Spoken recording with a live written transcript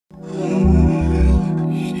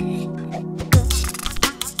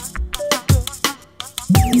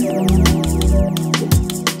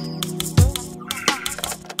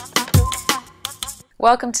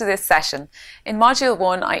Welcome to this session. In Module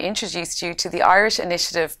 1, I introduced you to the Irish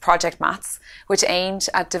initiative Project Maths, which aimed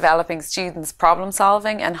at developing students'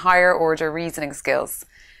 problem-solving and higher-order reasoning skills.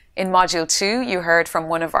 In Module 2, you heard from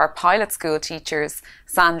one of our pilot school teachers,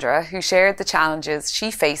 Sandra, who shared the challenges she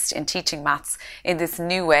faced in teaching maths in this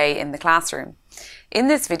new way in the classroom. In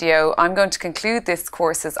this video, I'm going to conclude this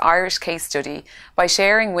course's Irish case study by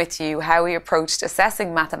sharing with you how we approached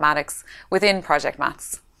assessing mathematics within Project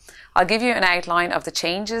Maths. I'll give you an outline of the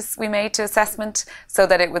changes we made to assessment so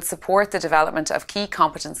that it would support the development of key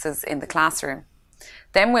competences in the classroom.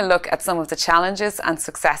 Then we'll look at some of the challenges and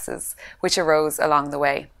successes which arose along the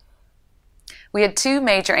way. We had two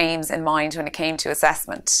major aims in mind when it came to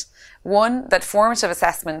assessment. One, that formative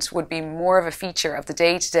assessment would be more of a feature of the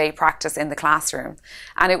day-to-day practice in the classroom,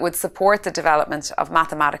 and it would support the development of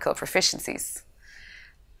mathematical proficiencies.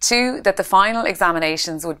 Two, that the final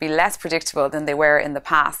examinations would be less predictable than they were in the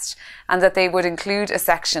past, and that they would include a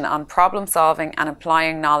section on problem solving and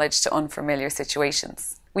applying knowledge to unfamiliar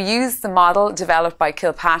situations. We used the model developed by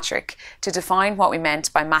Kilpatrick to define what we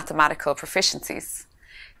meant by mathematical proficiencies.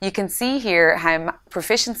 You can see here how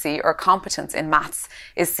proficiency or competence in maths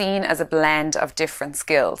is seen as a blend of different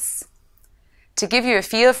skills. To give you a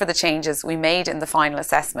feel for the changes we made in the final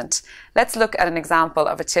assessment, let's look at an example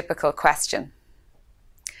of a typical question.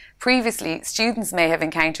 Previously, students may have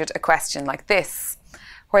encountered a question like this,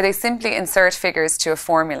 where they simply insert figures to a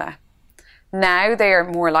formula. Now they are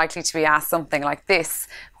more likely to be asked something like this,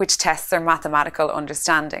 which tests their mathematical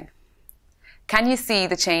understanding. Can you see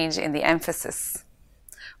the change in the emphasis?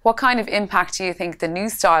 What kind of impact do you think the new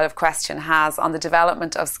style of question has on the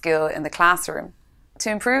development of skill in the classroom?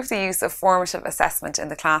 To improve the use of formative assessment in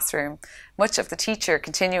the classroom, much of the Teacher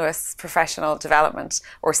Continuous Professional Development,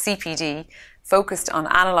 or CPD, focused on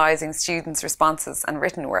analysing students' responses and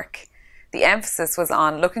written work. The emphasis was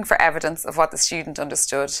on looking for evidence of what the student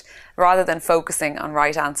understood, rather than focusing on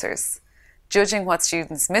right answers, judging what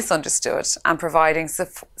students misunderstood and providing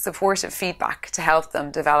supportive feedback to help them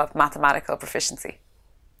develop mathematical proficiency.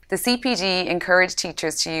 The CPD encouraged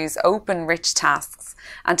teachers to use open, rich tasks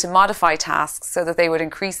and to modify tasks so that they would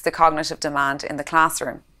increase the cognitive demand in the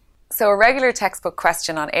classroom. So a regular textbook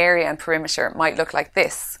question on area and perimeter might look like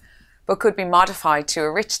this, but could be modified to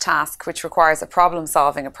a rich task which requires a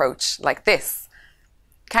problem-solving approach like this.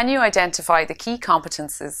 Can you identify the key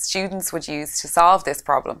competences students would use to solve this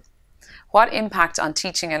problem? What impact on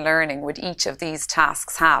teaching and learning would each of these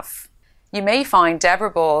tasks have? You may find Deborah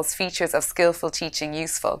Ball's features of skillful teaching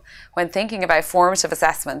useful when thinking about formative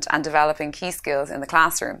assessment and developing key skills in the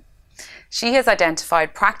classroom. She has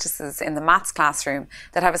identified practices in the maths classroom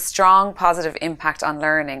that have a strong positive impact on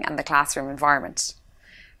learning and the classroom environment.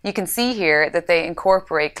 You can see here that they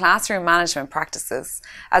incorporate classroom management practices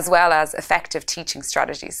as well as effective teaching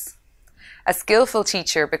strategies. A skillful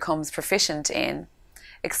teacher becomes proficient in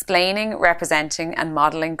explaining, representing and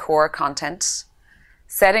modelling core content,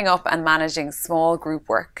 setting up and managing small group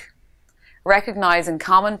work, recognising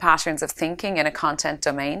common patterns of thinking in a content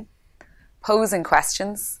domain, posing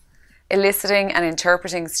questions, eliciting and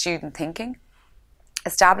interpreting student thinking,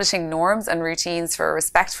 establishing norms and routines for a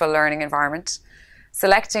respectful learning environment,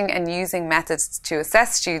 selecting and using methods to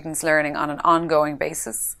assess students' learning on an ongoing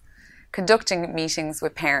basis, conducting meetings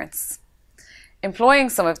with parents. Employing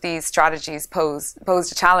some of these strategies posed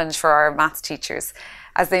a challenge for our maths teachers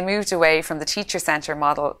as they moved away from the teacher-centred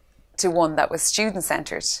model to one that was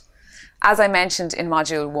student-centred. As I mentioned in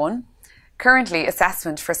Module 1, currently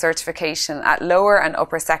assessment for certification at lower and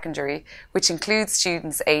upper secondary, which includes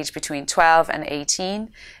students aged between 12 and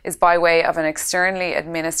 18, is by way of an externally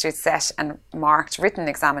administered set and marked written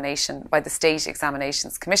examination by the State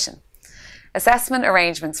Examinations Commission. Assessment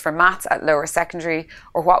arrangements for maths at lower secondary,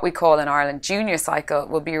 or what we call in Ireland junior cycle,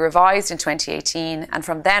 will be revised in 2018, and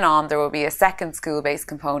from then on there will be a second school-based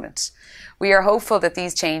component. We are hopeful that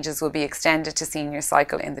these changes will be extended to senior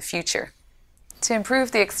cycle in the future. To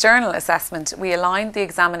improve the external assessment, we aligned the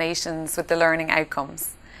examinations with the learning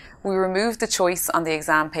outcomes. We removed the choice on the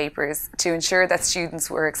exam papers to ensure that students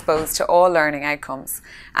were exposed to all learning outcomes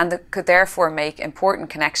and could therefore make important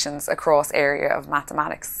connections across area of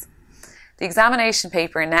mathematics. The examination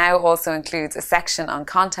paper now also includes a section on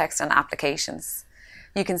context and applications.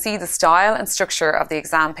 You can see the style and structure of the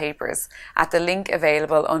exam papers at the link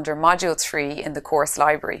available under Module 3 in the course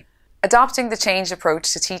library. Adopting the changed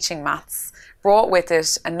approach to teaching maths brought with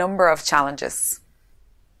it a number of challenges.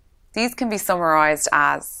 These can be summarised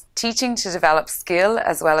as teaching to develop skill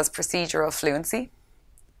as well as procedural fluency,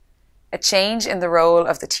 a change in the role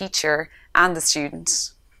of the teacher and the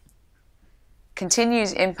student,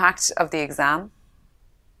 continued impact of the exam,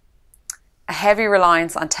 a heavy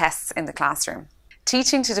reliance on tests in the classroom.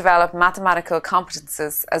 Teaching to develop mathematical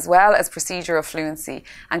competences as well as procedural fluency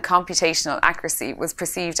and computational accuracy was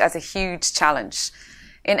perceived as a huge challenge.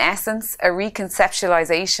 In essence, a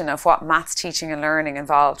reconceptualization of what maths teaching and learning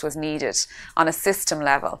involved was needed on a system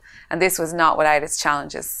level, and this was not without its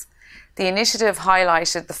challenges. The initiative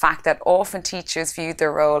highlighted the fact that often teachers viewed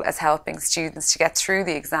their role as helping students to get through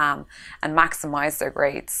the exam and maximise their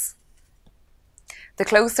grades. The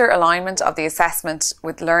closer alignment of the assessment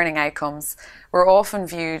with learning outcomes were often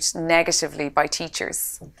viewed negatively by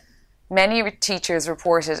teachers. Many teachers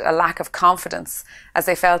reported a lack of confidence as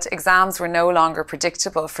they felt exams were no longer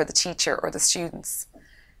predictable for the teacher or the students.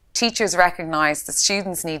 Teachers recognised that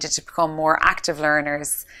students needed to become more active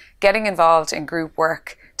learners, getting involved in group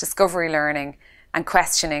work, discovery learning, and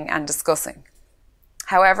questioning and discussing.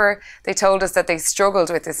 However, they told us that they struggled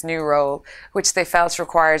with this new role, which they felt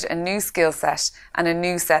required a new skill set and a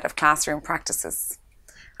new set of classroom practices.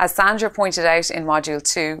 As Sandra pointed out in Module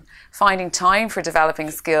 2, finding time for developing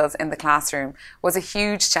skills in the classroom was a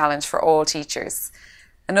huge challenge for all teachers.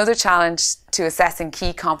 Another challenge to assessing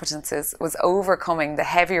key competences was overcoming the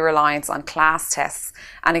heavy reliance on class tests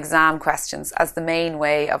and exam questions as the main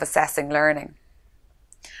way of assessing learning.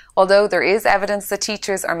 Although there is evidence that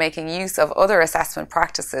teachers are making use of other assessment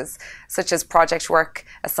practices, such as project work,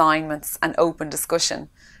 assignments, and open discussion,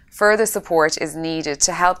 further support is needed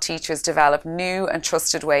to help teachers develop new and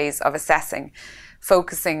trusted ways of assessing,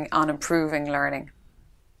 focusing on improving learning.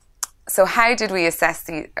 So how did we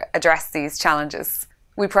address these challenges?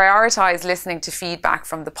 We prioritised listening to feedback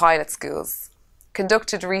from the pilot schools,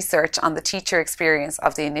 conducted research on the teacher experience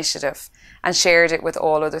of the initiative, and shared it with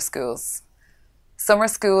all other schools. Summer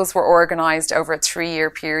schools were organised over a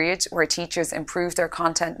 3-year period where teachers improved their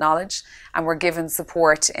content knowledge and were given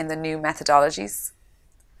support in the new methodologies.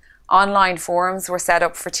 Online forums were set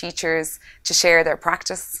up for teachers to share their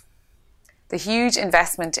practice. The huge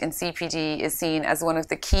investment in CPD is seen as one of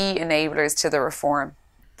the key enablers to the reform.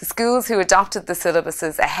 The schools who adopted the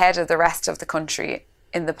syllabuses ahead of the rest of the country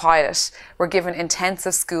in the pilot were given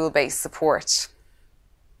intensive school-based support.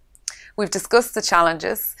 We've discussed the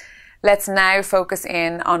challenges. Let's now focus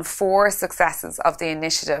in on 4 successes of the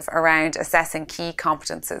initiative around assessing key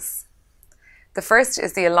competences. The first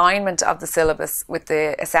is the alignment of the syllabus with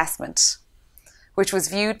the assessment, which was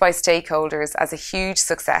viewed by stakeholders as a huge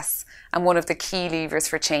success and one of the key levers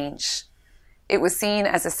for change. It was seen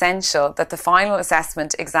as essential that the final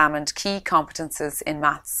assessment examined key competences in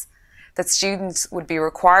maths, that students would be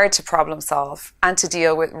required to problem solve and to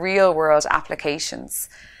deal with real-world applications,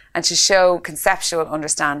 and to show conceptual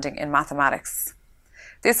understanding in mathematics.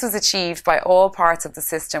 This was achieved by all parts of the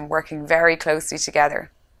system working very closely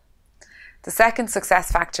together. The second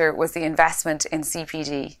success factor was the investment in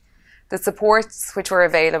CPD. The supports which were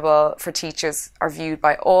available for teachers are viewed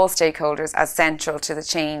by all stakeholders as central to the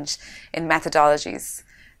change in methodologies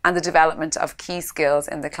and the development of key skills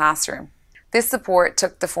in the classroom. This support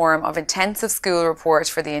took the form of intensive school reports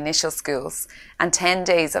for the initial schools and 10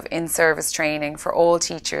 days of in-service training for all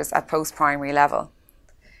teachers at post-primary level.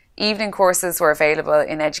 Evening courses were available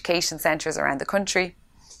in education centres around the country.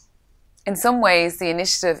 In some ways, the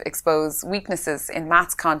initiative exposed weaknesses in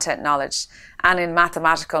maths content knowledge and in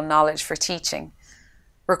mathematical knowledge for teaching.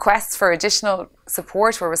 Requests for additional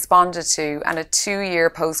support were responded to, and a 2-year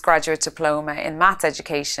postgraduate diploma in maths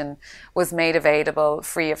education was made available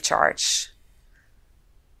free of charge.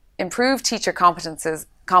 Improved teacher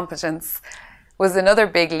competence was another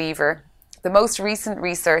big lever. The most recent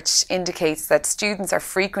research indicates that students are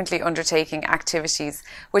frequently undertaking activities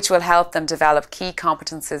which will help them develop key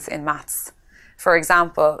competences in maths. For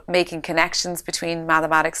example, making connections between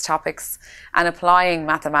mathematics topics and applying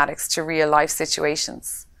mathematics to real-life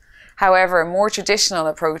situations. However, more traditional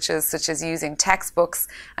approaches such as using textbooks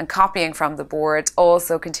and copying from the board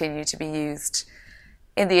also continue to be used.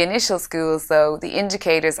 In the initial schools, though, the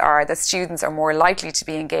indicators are that students are more likely to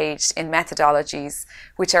be engaged in methodologies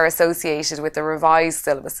which are associated with the revised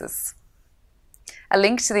syllabuses. A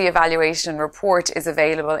link to the evaluation report is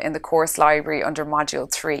available in the course library under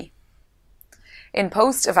Module 3. In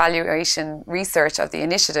post-evaluation research of the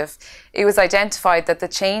initiative, it was identified that the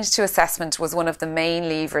change to assessment was one of the main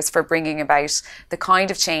levers for bringing about the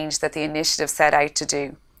kind of change that the initiative set out to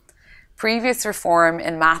do. Previous reform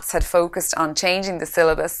in maths had focused on changing the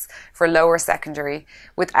syllabus for lower secondary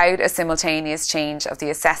without a simultaneous change of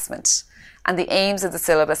the assessment, and the aims of the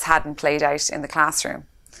syllabus hadn't played out in the classroom.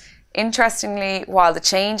 Interestingly, while the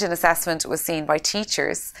change in assessment was seen by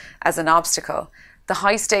teachers as an obstacle, the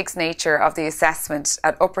high-stakes nature of the assessment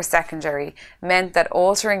at upper secondary meant that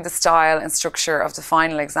altering the style and structure of the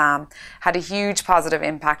final exam had a huge positive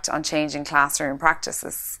impact on changing classroom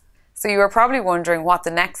practices. So you are probably wondering what the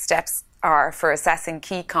next steps are for assessing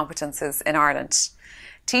key competences in Ireland.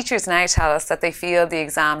 Teachers now tell us that they feel the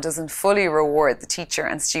exam doesn't fully reward the teacher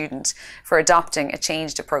and student for adopting a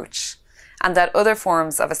changed approach, and that other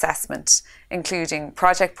forms of assessment, including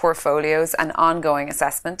project portfolios and ongoing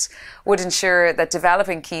assessment, would ensure that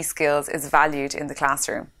developing key skills is valued in the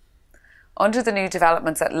classroom. Under the new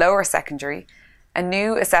developments at lower secondary, a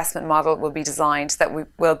new assessment model will be designed that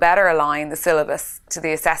will better align the syllabus to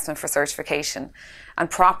the assessment for certification and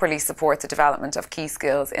properly support the development of key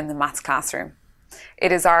skills in the maths classroom.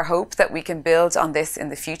 It is our hope that we can build on this in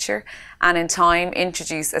the future and in time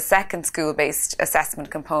introduce a second school-based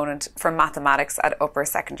assessment component for mathematics at upper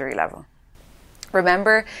secondary level.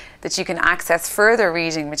 Remember that you can access further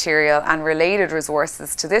reading material and related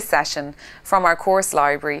resources to this session from our course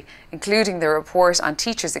library, including the report on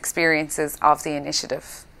teachers' experiences of the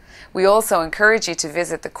initiative. We also encourage you to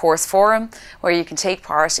visit the course forum, where you can take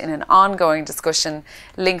part in an ongoing discussion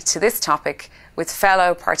linked to this topic with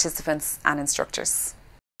fellow participants and instructors.